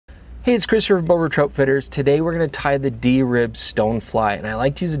Hey, it's Chris here from Bover Troutfitters. Today we're going to tie the D-rib Stonefly, and I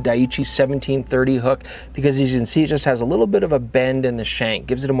like to use a Daiichi 1730 hook because, as you can see, it just has a little bit of a bend in the shank,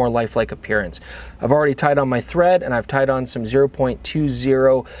 gives it a more lifelike appearance. I've already tied on my thread, and I've tied on some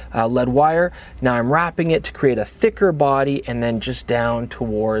 0.20 lead wire. Now I'm wrapping it to create a thicker body and then just down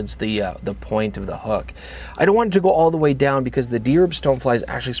towards the point of the hook. I don't want it to go all the way down because the D-rib Stonefly is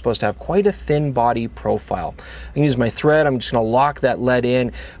actually supposed to have quite a thin body profile. I'm going to use my thread. I'm just going to lock that lead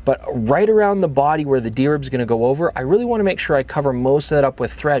in, but right around the body where the D-rib's going to go over, I really want to make sure I cover most of that up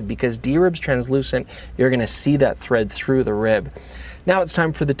with thread because D-rib's translucent. You're going to see that thread through the rib. Now it's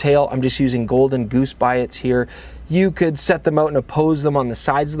time for the tail. I'm just using golden goose biots here. You could set them out and oppose them on the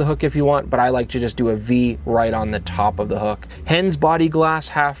sides of the hook if you want, but I like to just do a V right on the top of the hook. Hen's body glass,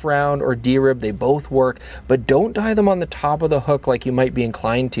 half round, or D-rib, they both work, but don't tie them on the top of the hook like you might be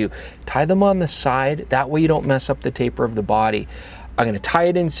inclined to. Tie them on the side, that way you don't mess up the taper of the body. I'm going to tie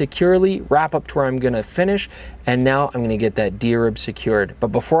it in securely, wrap up to where I'm going to finish, and now I'm going to get that D-rib secured. But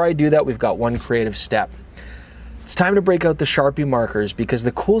before I do that, we've got one creative step. It's time to break out the Sharpie markers because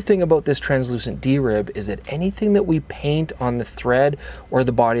the cool thing about this translucent D-rib is that anything that we paint on the thread or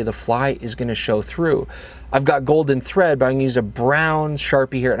the body of the fly is going to show through. I've got golden thread, but I'm going to use a brown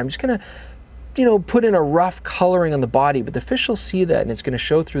Sharpie here, and I'm just going to put in a rough coloring on the body, but the fish will see that and it's going to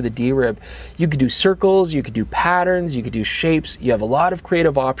show through the D-rib. You could do circles, you could do patterns, you could do shapes. You have a lot of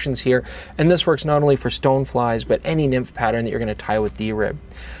creative options here, and this works not only for stoneflies, but any nymph pattern that you're going to tie with D-rib.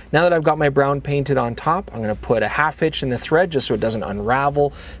 Now that I've got my brown painted on top, I'm going to put a half hitch in the thread just so it doesn't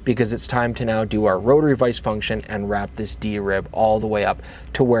unravel, because it's time to now do our rotary vise function and wrap this D-rib all the way up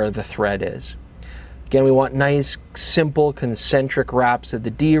to where the thread is. Again, we want nice, simple, concentric wraps of the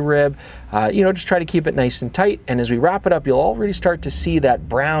D-rib. Just try to keep it nice and tight. And as we wrap it up, you'll already start to see that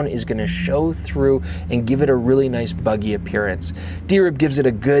brown is going to show through and give it a really nice buggy appearance. D-rib gives it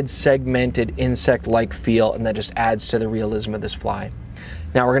a good segmented insect-like feel, and that just adds to the realism of this fly.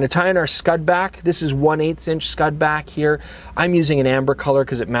 Now we're going to tie in our scud back. This is 1/8 inch scud back here. I'm using an amber color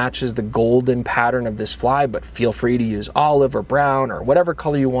because it matches the golden pattern of this fly, but feel free to use olive or brown or whatever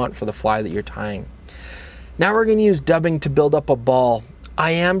color you want for the fly that you're tying. Now we're going to use dubbing to build up a ball.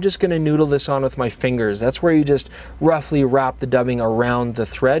 I am just going to noodle this on with my fingers. That's where you just roughly wrap the dubbing around the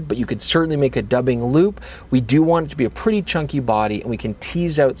thread, but you could certainly make a dubbing loop. We do want it to be a pretty chunky body, and we can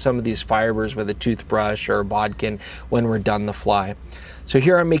tease out some of these fibers with a toothbrush or a bodkin when we're done the fly. So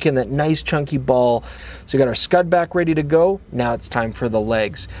here I'm making that nice chunky ball. So we got our scud back ready to go. Now it's time for the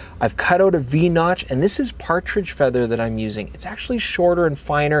legs. I've cut out a V-notch, and this is partridge feather that I'm using. It's actually shorter and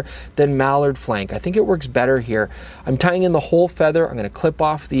finer than mallard flank. I think it works better here. I'm tying in the whole feather. I'm going to clip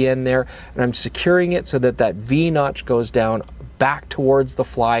off the end there, and I'm securing it so that that V-notch goes down back towards the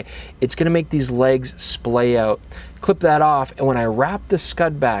fly. It's going to make these legs splay out. Clip that off, and when I wrap the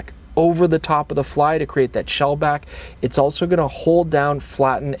scud back over the top of the fly to create that shell back, it's also going to hold down,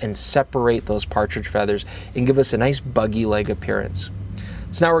 flatten, and separate those partridge feathers and give us a nice buggy leg appearance.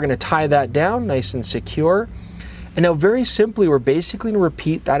 So now we're going to tie that down nice and secure. And now very simply, we're basically going to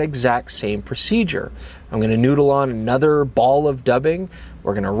repeat that exact same procedure. I'm going to noodle on another ball of dubbing.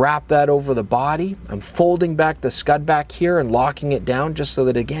 We're going to wrap that over the body. I'm folding back the scud back here and locking it down just so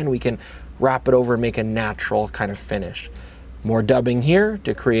that, again, we can wrap it over and make a natural kind of finish. More dubbing here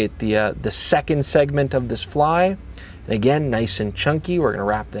to create the second segment of this fly. And again, nice and chunky. We're going to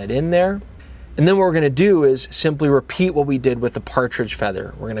wrap that in there. And then what we're going to do is simply repeat what we did with the partridge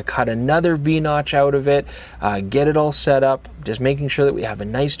feather. We're going to cut another V-notch out of it, get it all set up, just making sure that we have a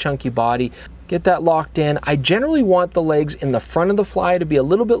nice chunky body. Get that locked in. I generally want the legs in the front of the fly to be a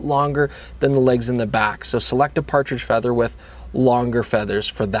little bit longer than the legs in the back. So select a partridge feather with longer feathers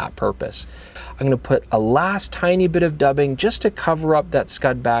for that purpose. I'm going to put a last tiny bit of dubbing just to cover up that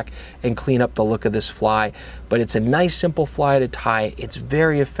scud back and clean up the look of this fly. But it's a nice simple fly to tie. It's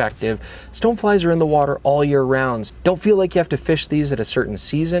very effective. Stoneflies are in the water all year round. Don't feel like you have to fish these at a certain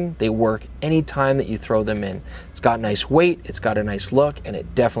season. They work any time that you throw them in. It's got nice weight, it's got a nice look, and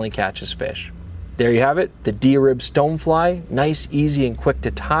it definitely catches fish. There you have it, the D-rib Stonefly. Nice, easy, and quick to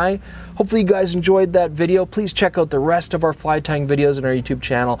tie. Hopefully you guys enjoyed that video. Please check out the rest of our fly tying videos on our YouTube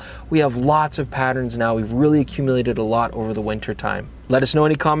channel. We have lots of patterns now. We've really accumulated a lot over the winter time. Let us know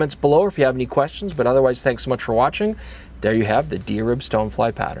any comments below or if you have any questions, but otherwise, thanks so much for watching. There you have the D-rib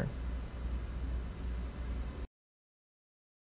Stonefly pattern.